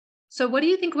So, what do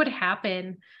you think would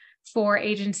happen for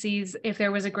agencies if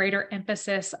there was a greater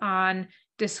emphasis on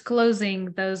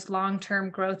disclosing those long term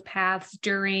growth paths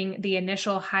during the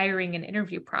initial hiring and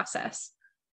interview process?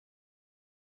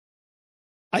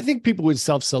 I think people would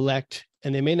self-select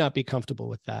and they may not be comfortable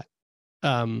with that.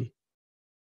 Um,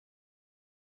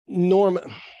 Norm,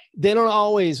 they don't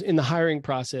always in the hiring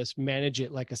process manage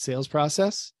it like a sales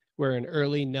process where an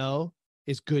early no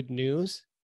is good news.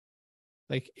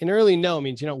 Like an early no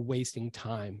means you're not wasting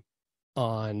time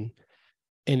on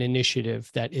an initiative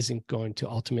that isn't going to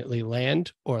ultimately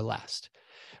land or last,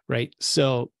 right?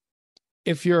 So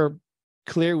if you're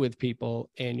clear with people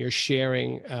and you're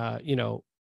sharing,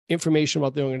 information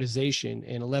about the organization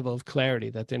and a level of clarity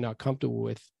that they're not comfortable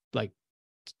with, like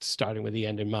starting with the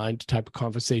end in mind type of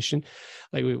conversation,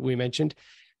 like we mentioned,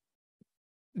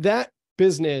 that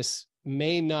business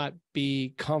may not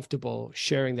be comfortable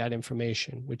sharing that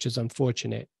information, which is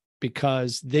unfortunate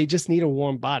because they just need a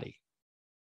warm body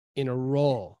in a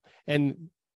role. And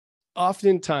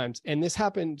oftentimes, and this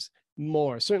happens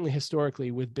more, certainly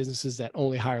historically, with businesses that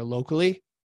only hire locally,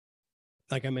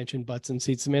 like I mentioned butts and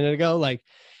seats a minute ago, like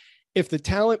if the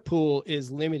talent pool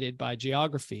is limited by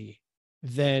geography,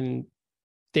 then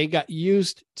they got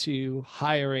used to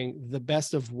hiring the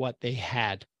best of what they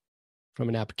had from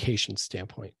an application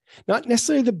standpoint. Not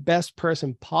necessarily the best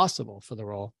person possible for the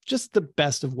role, just the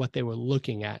best of what they were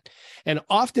looking at. And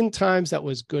oftentimes that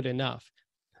was good enough.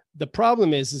 The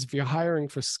problem is if you're hiring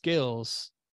for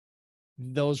skills,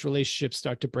 those relationships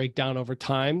start to break down over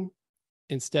time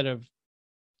instead of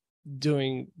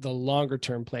doing the longer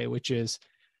term play, which is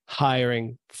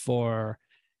hiring for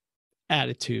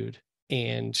attitude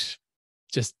and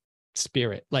just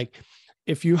spirit. Like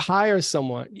if you hire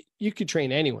someone, you could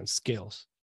train anyone's skills.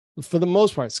 For the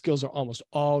most part, skills are almost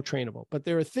all trainable, but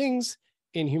there are things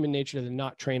in human nature that are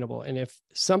not trainable. And if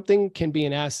something can be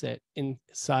an asset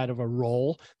inside of a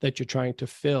role that you're trying to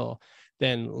fill,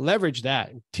 then leverage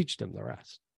that and teach them the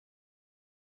rest.